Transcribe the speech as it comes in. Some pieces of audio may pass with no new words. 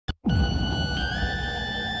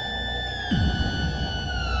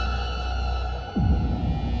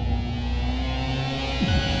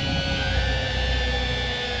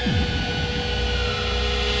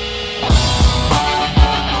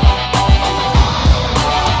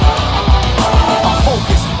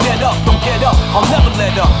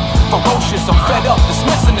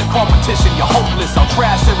you're hopeless, I'll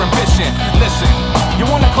trash their ambition. Listen, you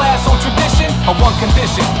want a class on tradition? On one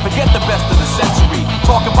condition, forget the best of the century.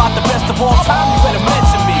 Talk about the best of all time, you better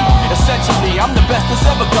mention me. Essentially, I'm the best there's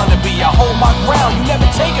ever gonna be. I hold my ground, you never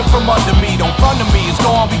take it from under me. Don't front of me, it's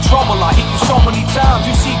gonna be trouble. I hit you so many times,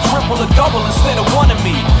 you see triple or double instead of one of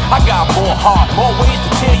me. I got more heart, more ways to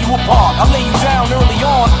tear you apart. I'll lay you down early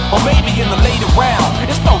on, or maybe in the later round.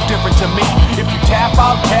 It's no different to me if you tap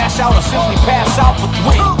out, cash out, or simply pass out for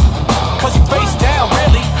 3. Cause you face down,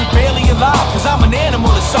 really, barely alive. Cause I'm an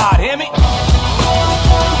animal inside, hear me?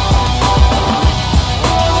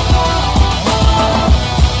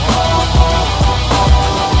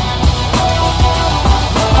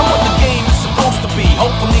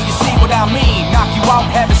 Hopefully you see what I mean. Knock you out,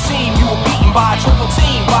 haven't seen. You were beaten by a triple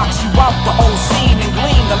team. Box you out, the whole scene and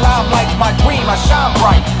gleam. The limelight's my dream, I shine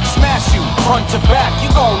bright. Smash you, front to back. You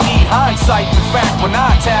gon' need hindsight. In fact, when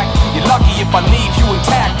I attack, you're lucky if I leave you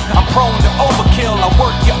intact. I'm prone to overkill. I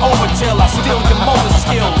work you over till I steal your motor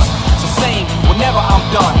skills. It's the same whenever I'm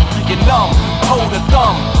done. You're numb, toe to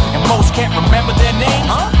thumb. And most can't remember their names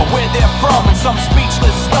or where they're from. And some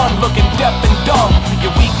speechless, stunned, looking deaf and dumb.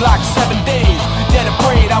 You're weak like 7 days. Dead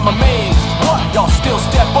afraid, I'm amazed. Y'all still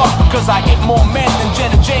step up because I hit more men than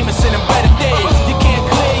Jenna Jameson in better days. You can't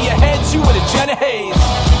clear your heads, you with a Jenna Hayes.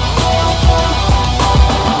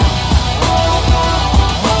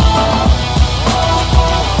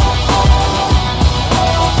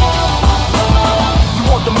 You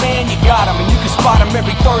want the man, you got him, and you can spot him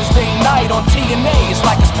every Thursday night on TNA. It's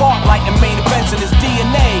like a spotlight and main events in his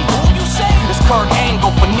DNA. Who you say? It's Kurt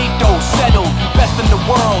Angle, Finito, settled. Best in the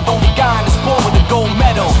world, only guy in the sport with a gold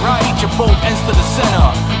medal. Reach your both ends to the center,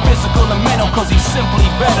 physical and mental, cause he's simply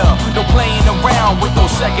better. No playing around with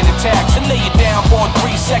those second attacks. And lay you down for a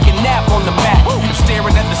 3-second nap on the mat. If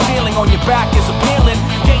staring at the ceiling on your back is appealing,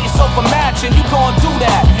 get yourself a match and you gon' do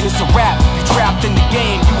that. It's a rap, you trapped in the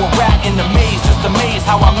game. You a rat in the maze, just amazed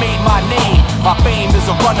how I made my name. My fame is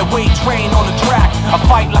a runaway train on the track. I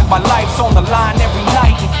fight like my life's on the line every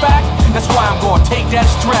night. In fact, that's why I'm gonna take that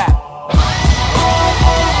strap.